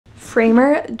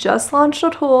Framer just launched a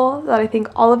tool that I think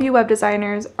all of you web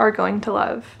designers are going to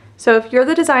love. So if you're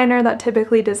the designer that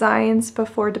typically designs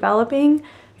before developing,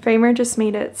 Framer just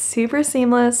made it super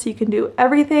seamless. You can do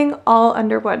everything all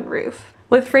under one roof.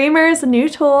 With Framer's new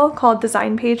tool called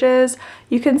Design Pages,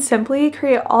 you can simply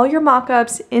create all your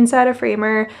mockups inside of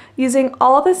Framer using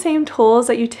all the same tools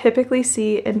that you typically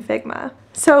see in Figma.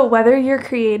 So whether you're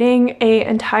creating an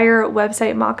entire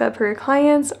website mockup for your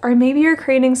clients, or maybe you're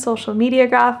creating social media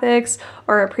graphics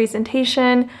or a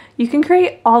presentation, you can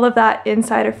create all of that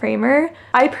inside of Framer.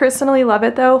 I personally love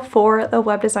it though for the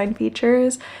web design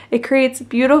features. It creates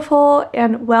beautiful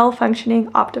and well-functioning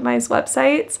optimized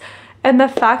websites. And the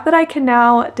fact that I can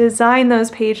now design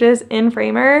those pages in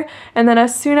Framer, and then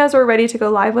as soon as we're ready to go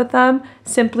live with them,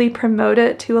 simply promote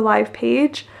it to a live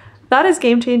page, that is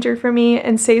game changer for me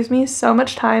and saves me so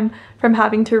much time from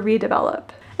having to redevelop.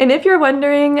 And if you're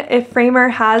wondering if Framer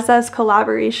has those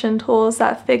collaboration tools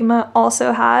that Figma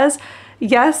also has,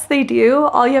 yes, they do.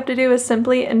 All you have to do is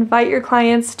simply invite your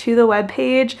clients to the web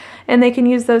page and they can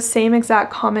use those same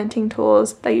exact commenting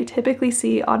tools that you typically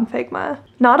see on Figma.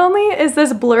 Not only is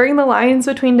this blurring the lines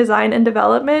between design and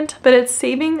development, but it's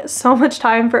saving so much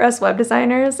time for us web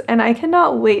designers, and I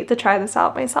cannot wait to try this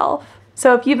out myself.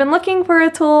 So if you've been looking for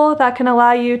a tool that can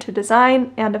allow you to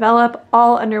design and develop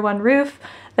all under one roof,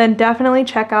 then definitely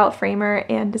check out Framer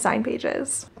and Design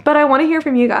Pages. But I want to hear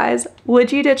from you guys.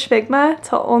 Would you ditch Figma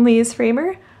to only use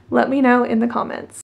Framer? Let me know in the comments.